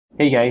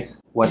Hey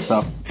guys, what's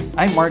up?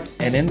 I'm Mark,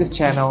 and in this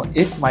channel,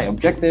 it's my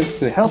objective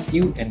to help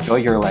you enjoy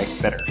your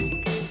life better.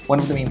 One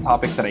of the main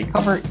topics that I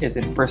cover is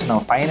in personal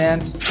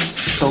finance,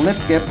 so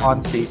let's get on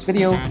today's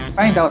video,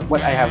 find out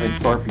what I have in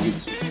store for you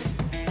this week.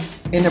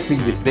 In a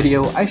previous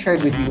video, I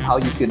shared with you how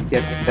you could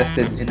get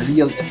invested in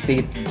real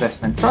estate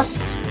investment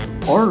trusts,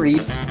 or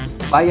REITs,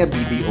 via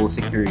BDO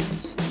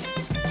securities.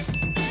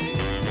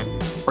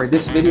 For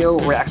this video,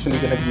 we're actually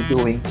going to be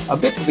doing a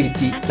bit of a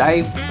deep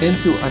dive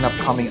into an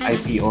upcoming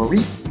IPO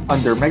REIT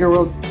under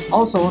Megaworld,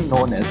 also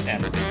known as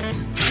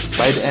MREIT.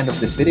 By the end of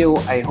this video,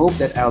 I hope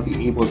that I'll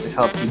be able to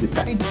help you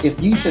decide if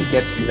you should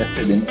get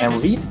invested in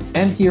MREIT,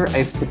 and here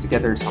I've put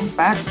together some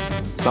facts,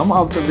 some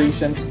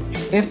observations,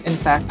 if in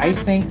fact I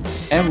think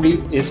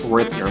MREIT is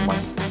worth your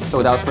money. So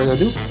without further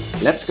ado,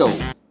 let's go!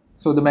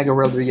 So the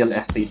Megaworld Real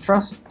Estate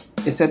Trust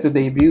is set to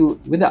debut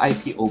with the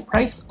IPO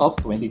price of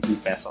 22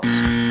 pesos.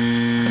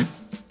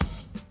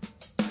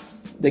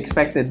 The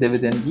expected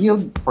dividend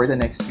yield for the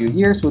next few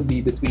years would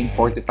be between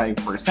 4 to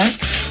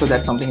 5%, so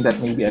that's something that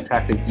may be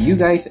attractive to you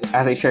guys.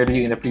 As I shared with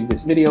you in the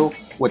previous video,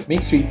 what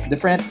makes REITs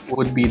different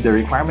would be the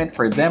requirement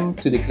for them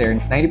to declare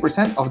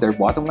 90% of their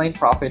bottom line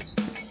profits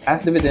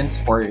as dividends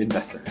for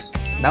investors.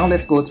 Now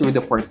let's go through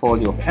the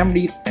portfolio of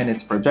MREIT and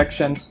its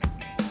projections.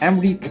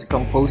 MREIT is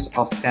composed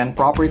of 10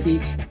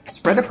 properties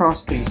spread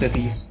across 3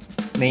 cities,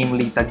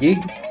 namely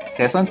Taguig,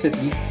 Quezon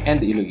City,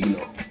 and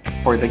Iloilo.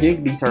 For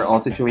Taguig, these are all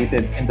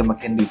situated in the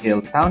McKinley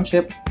Hill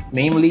Township,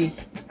 namely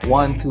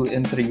 1, 2,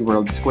 and 3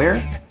 World Square,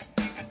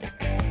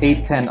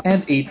 810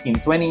 and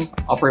 1820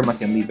 Upper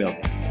McKinley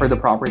Building. For the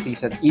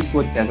properties at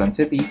Eastwood, Quezon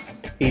City,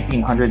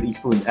 1800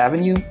 Eastwood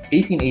Avenue,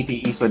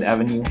 1880 Eastwood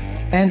Avenue,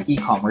 and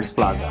E-Commerce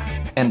Plaza.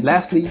 And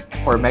lastly,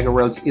 for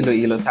Megaworld's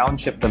Iloilo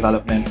Township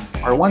development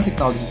are One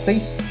Technology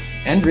Place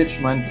and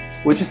Richmond,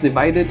 which is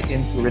divided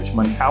into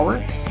Richmond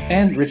Tower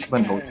and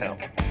Richmond Hotel.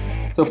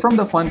 So from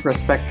the fund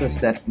prospectus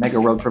that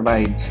Megaworld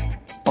provides,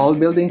 all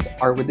buildings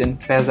are within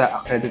PEZA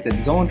accredited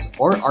zones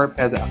or are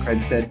PEZA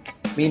accredited,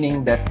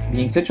 meaning that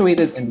being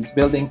situated in these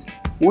buildings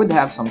would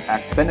have some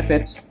tax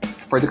benefits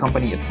for the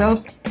company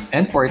itself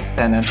and for its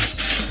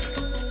tenants.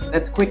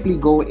 Let's quickly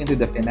go into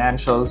the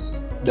financials.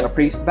 The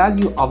appraised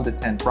value of the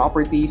 10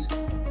 properties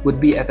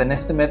would be at an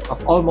estimate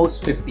of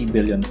almost 50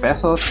 billion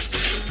pesos.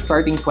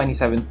 Starting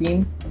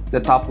 2017, the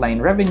top line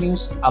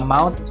revenues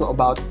amount to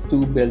about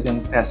 2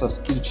 billion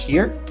pesos each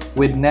year,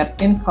 with net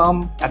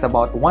income at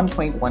about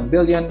 1.1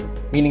 billion,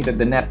 meaning that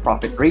the net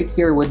profit rate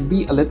here would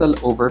be a little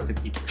over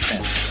 50%.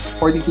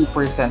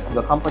 42% of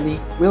the company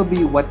will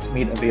be what's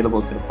made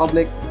available to the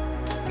public,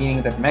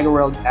 meaning that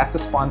Megaworld, as the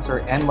sponsor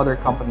and mother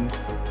company,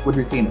 would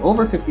retain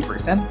over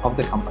 50% of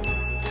the company.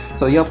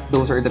 So yep,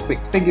 those are the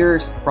quick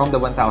figures from the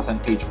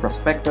 1,000-page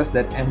prospectus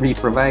that MREIT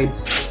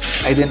provides.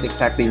 I didn't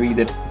exactly read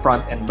it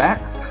front and back.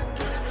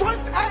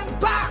 Front and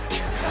back!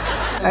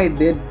 I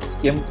did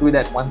skim through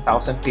that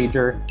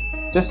 1,000-pager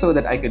just so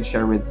that I could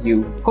share with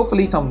you,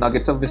 hopefully, some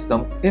nuggets of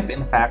wisdom if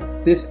in fact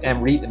this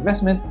MREIT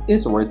investment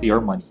is worth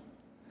your money.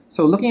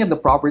 So looking at the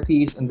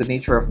properties and the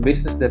nature of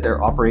business that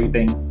they're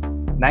operating,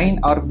 9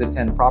 out of the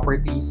 10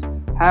 properties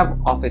have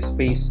office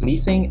space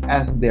leasing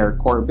as their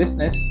core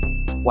business,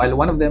 while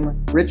one of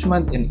them,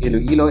 Richmond in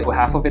Iloilo,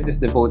 half of it is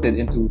devoted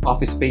into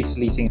office space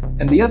leasing,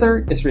 and the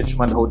other is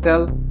Richmond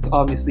Hotel,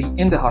 obviously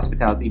in the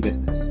hospitality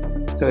business.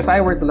 So if I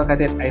were to look at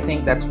it, I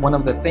think that's one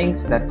of the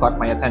things that caught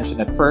my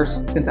attention at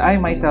first. Since I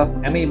myself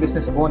am a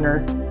business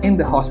owner in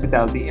the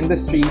hospitality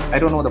industry, I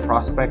don't know the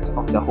prospects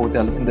of the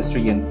hotel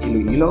industry in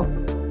Iloilo,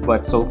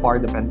 but so far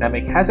the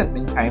pandemic hasn't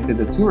been kind to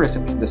the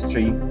tourism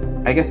industry.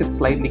 I guess it's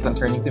slightly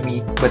concerning to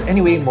me, but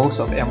anyway, most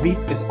of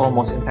MREIT is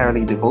almost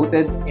entirely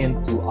devoted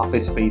into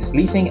office space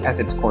leasing as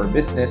its core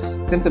business.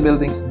 Since the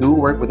buildings do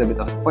work with a bit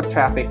of foot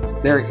traffic,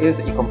 there is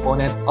a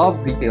component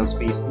of retail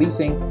space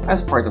leasing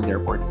as part of their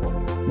portfolio.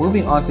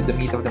 Moving on to the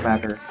meat of the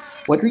matter,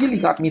 what really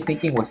got me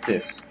thinking was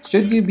this: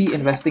 should you be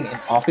investing in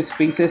office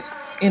spaces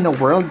in a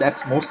world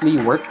that's mostly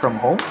work from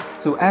home?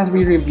 So as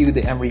we review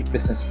the MREIT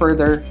business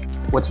further,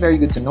 what's very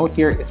good to note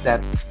here is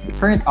that the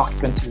current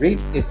occupancy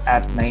rate is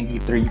at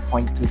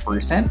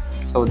 93.2%,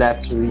 so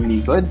that's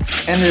really good.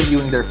 And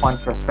reviewing their fund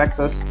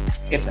prospectus,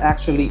 it's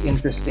actually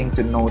interesting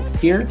to note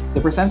here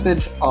the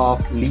percentage of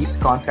lease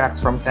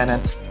contracts from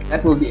tenants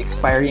that will be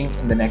expiring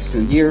in the next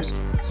few years.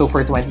 So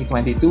for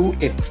 2022,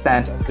 it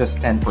stands at just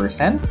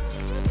 10%.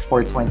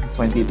 For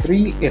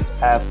 2023, it's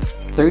at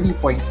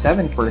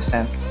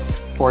 30.7%.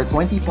 For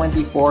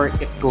 2024,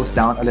 it goes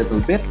down a little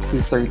bit to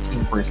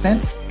 13%.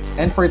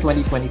 And for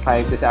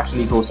 2025, this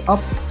actually goes up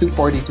to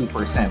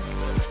 42%.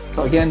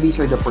 So again, these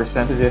are the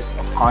percentages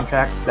of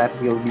contracts that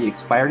will be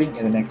expiring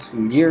in the next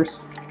few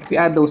years. If you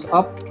add those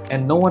up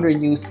and no one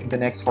renews in the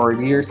next 4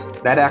 years,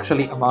 that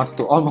actually amounts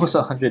to almost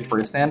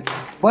 100%.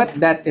 But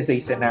that is a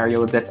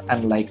scenario that's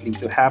unlikely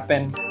to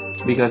happen,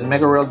 because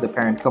Megaworld, the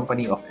parent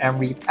company of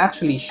MREIT,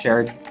 actually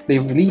shared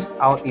they've leased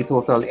out a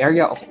total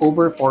area of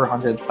over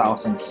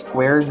 400,000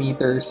 square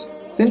meters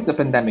since the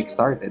pandemic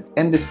started.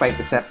 And despite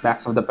the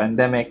setbacks of the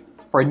pandemic,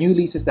 for new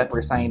leases that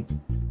were signed,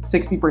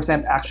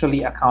 60%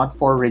 actually account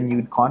for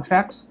renewed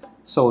contracts,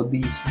 So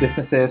these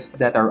businesses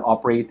that are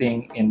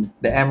operating in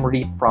the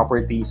MREIT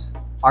properties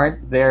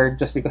aren't there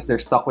just because they're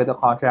stuck with a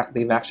contract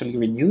they've actually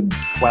renewed,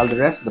 while the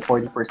rest, the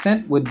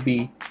 40%, would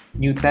be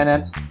new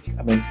tenants.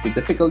 Amidst the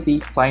difficulty,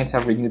 clients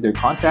have renewed their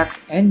contracts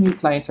and new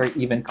clients are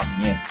even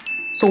coming in.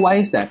 So why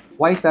is that?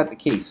 Why is that the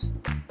case?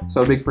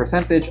 So a big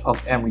percentage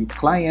of MREIT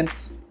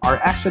clients are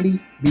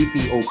actually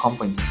BPO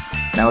companies.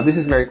 Now this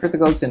is very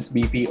critical since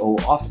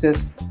BPO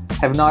offices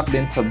have not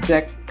been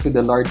subject to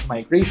the large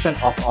migration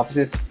of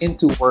offices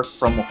into work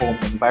from home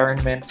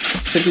environments,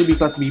 simply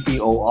because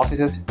BPO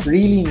offices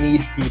really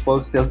need people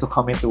still to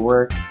come into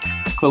work.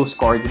 Close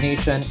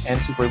coordination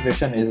and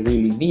supervision is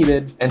really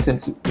needed, and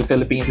since the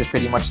Philippines is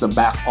pretty much the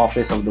back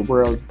office of the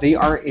world, they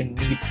are in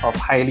need of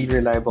highly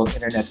reliable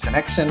internet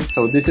connection.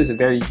 So this is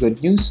very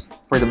good news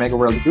for the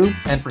Megaworld Group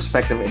and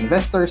prospective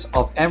investors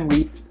of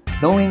MREIT,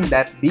 knowing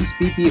that these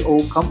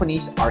BPO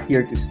companies are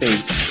here to stay.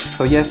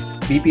 So yes,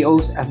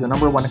 BPOs as the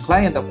 #1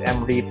 client of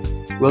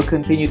MREIT will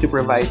continue to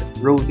provide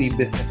rosy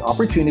business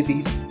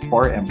opportunities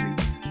for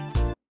MREIT.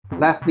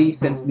 Lastly,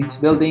 since these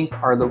buildings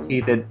are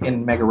located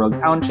in Megaworld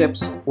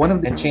townships, one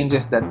of the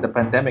changes that the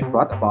pandemic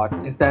brought about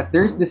is that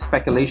there's this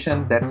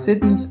speculation that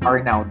cities are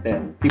now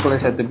dead. People are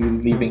said to be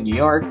leaving New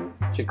York,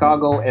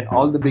 Chicago, and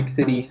all the big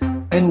cities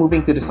and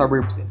moving to the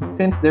suburbs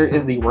since there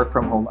is the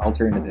work-from-home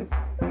alternative.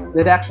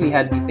 That actually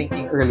had me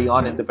thinking early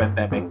on in the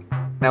pandemic.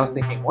 And I was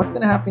thinking, what's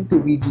going to happen to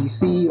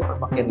BGC or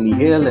McKinley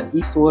Hill and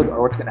Eastwood,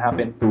 or what's going to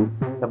happen to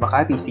the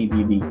Makati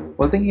CBD?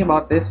 Well, thinking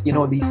about this,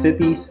 these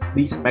cities,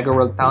 these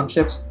Megaworld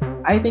townships,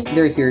 I think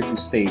they're here to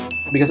stay.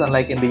 Because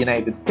unlike in the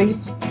United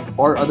States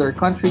or other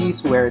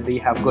countries where they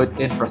have good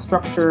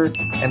infrastructure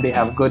and they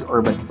have good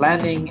urban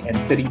planning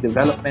and city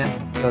development,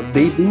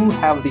 they do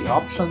have the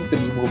option to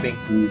be moving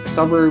to the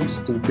suburbs,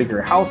 to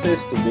bigger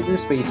houses, to bigger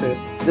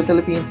spaces. In the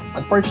Philippines,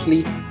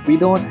 unfortunately, we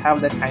don't have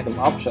that kind of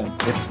option.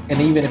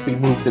 And even if we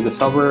move to the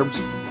suburbs,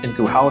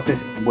 into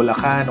houses in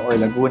Bulacan or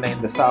Laguna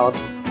in the south,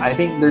 I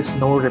think there's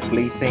no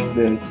replacing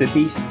the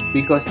cities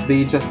because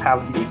they just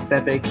have the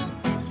aesthetics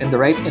and the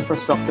right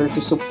infrastructure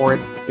to support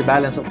a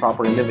balance of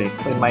proper living.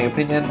 So in my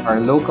opinion, our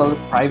local,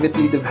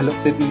 privately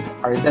developed cities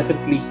are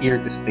definitely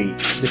here to stay.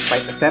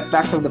 Despite the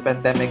setbacks of the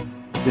pandemic,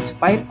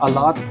 despite a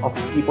lot of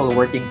people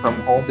working from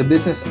home, the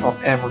business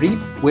of MREIT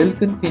will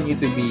continue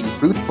to be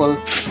fruitful.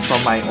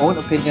 From my own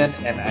opinion,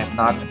 and I'm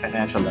not a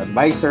financial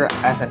advisor,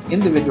 as an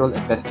individual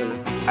investor,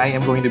 I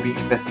am going to be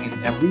investing in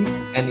MREIT,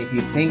 and if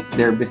you think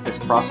their business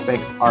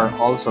prospects are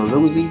also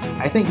rosy,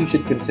 I think you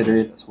should consider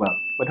it as well.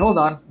 But hold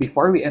on,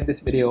 before we end this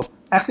video,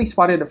 I actually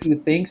spotted a few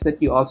things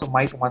that you also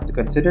might want to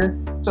consider.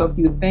 So a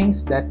few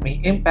things that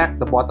may impact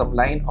the bottom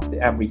line of the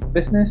MREIT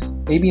business.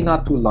 Maybe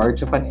not too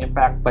large of an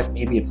impact, but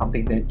maybe it's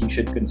something that you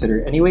should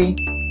consider anyway.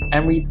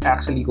 MREIT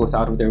actually goes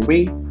out of their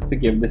way to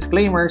give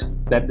disclaimers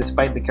that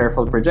despite the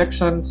careful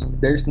projections,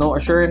 there's no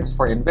assurance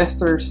for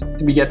investors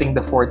to be getting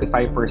the 4 to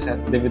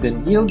 5%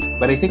 dividend yield.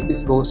 But I think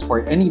this goes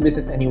for any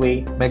business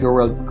anyway.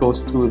 Megaworld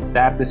goes through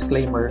that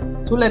disclaimer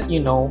to let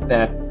you know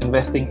that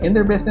investing in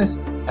their business,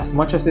 as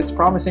much as it's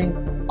promising,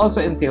 also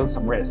entails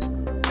some risk.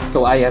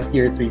 So I have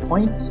here 3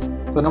 points.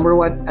 So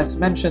 #1, as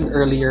mentioned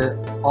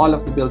earlier, all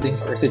of the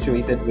buildings are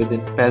situated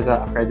within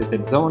PEZA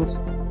accredited zones,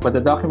 but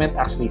the document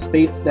actually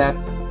states that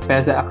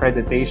PEZA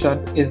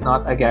accreditation is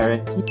not a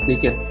guarantee. They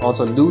can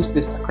also lose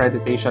this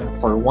accreditation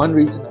for one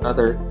reason or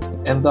another,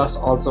 and thus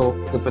also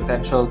the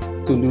potential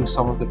to lose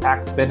some of the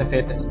tax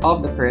benefits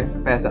of the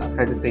current PEZA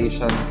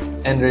accreditation.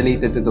 And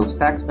related to those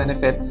tax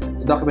benefits,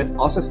 the document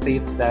also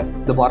states that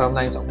the bottom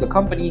lines of the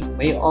company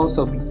may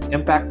also be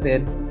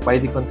impacted by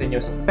the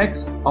continuous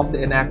effects of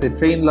the enacted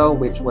train law,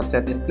 which was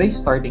set in place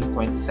starting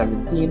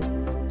 2017.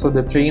 So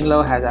the train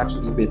law has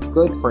actually been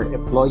good for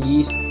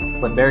employees,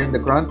 but bearing the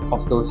grunt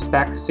of those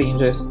tax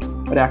changes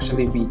would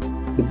actually be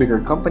the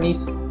bigger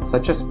companies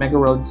such as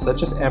Megaworld,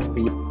 such as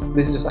MREIT.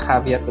 This is just a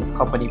caveat that the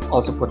company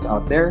also puts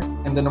out there.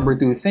 And the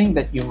 #2 thing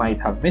that you might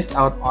have missed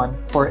out on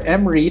for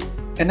MREIT,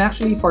 and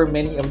actually for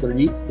many of the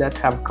REITs that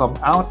have come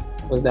out,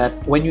 was that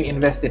when you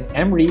invest in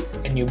MREIT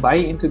and you buy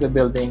into the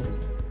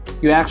buildings,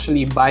 you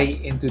actually buy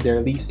into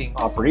their leasing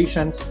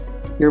operations.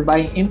 You're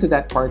buying into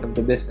that part of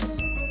the business.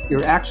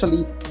 You're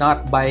actually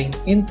not buying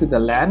into the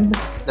land.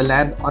 The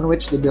land on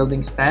which the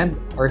buildings stand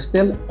are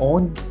still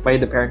owned by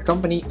the parent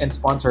company and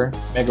sponsor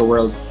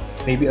Megaworld.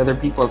 Maybe other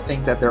people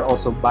think that they're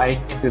also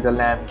buying into the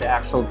land, the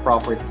actual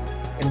property.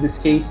 In this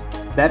case,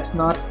 that's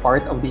not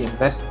part of the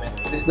investment.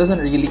 This doesn't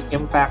really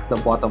impact the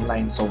bottom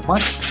line so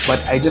much, but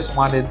I just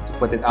wanted to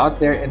put it out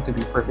there and to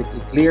be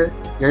perfectly clear,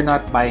 you're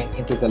not buying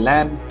into the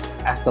land,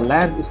 as the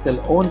land is still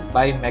owned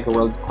by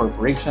Megaworld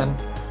Corporation.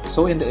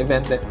 So in the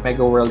event that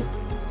Megaworld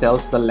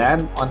sells the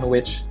land on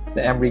which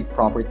the MREIT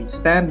properties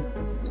stand,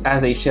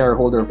 as a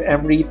shareholder of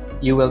MREIT,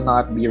 you will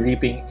not be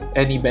reaping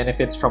any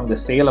benefits from the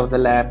sale of the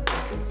land.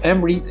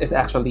 MREIT is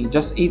actually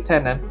just a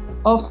tenant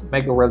of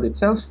Megaworld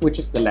itself, which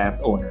is the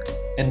landowner.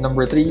 And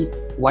number 3,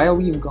 while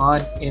we've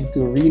gone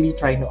into really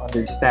trying to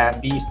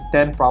understand these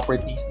 10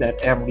 properties that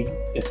MREIT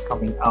is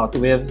coming out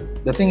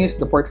with, the thing is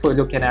the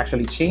portfolio can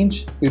actually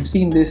change. We've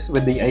seen this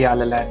with the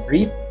Ayala Land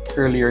REIT.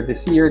 Earlier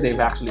this year, they've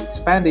actually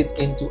expanded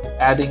into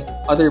adding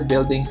other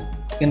buildings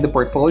in the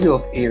portfolio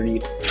of a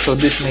REIT. So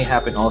this may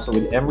happen also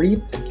with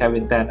MREIT, and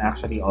Kevin Tan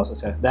actually also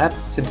says that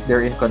since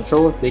they're in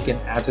control, they can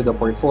add to the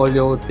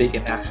portfolio, they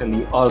can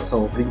actually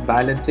also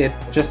rebalance it.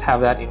 Just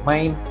have that in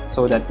mind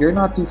so that you're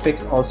not too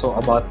fixed also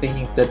about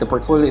thinking that the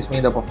portfolio is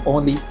made up of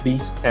only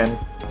these 10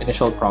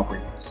 initial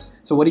properties.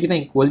 So what do you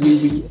think? Will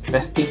you be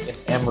investing in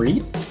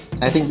MREIT?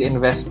 I think the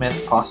investment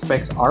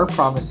prospects are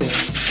promising.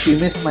 If you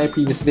missed my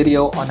previous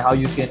video on how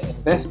you can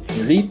invest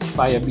in REITs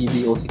via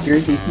BDO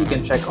Securities, you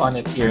can check on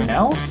it here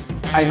now.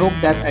 I hope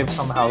that I've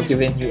somehow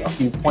given you a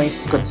few points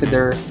to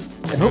consider,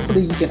 and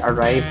hopefully you can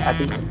arrive at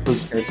the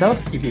conclusion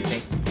yourself if you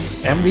think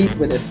MREIT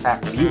would in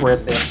fact be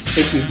worth it.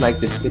 If you've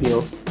liked this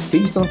video,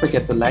 please don't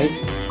forget to like,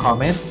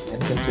 comment,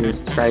 and consider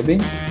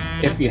subscribing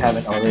if you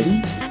haven't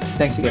already.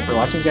 Thanks again for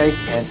watching, guys,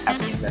 and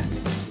happy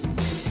investing.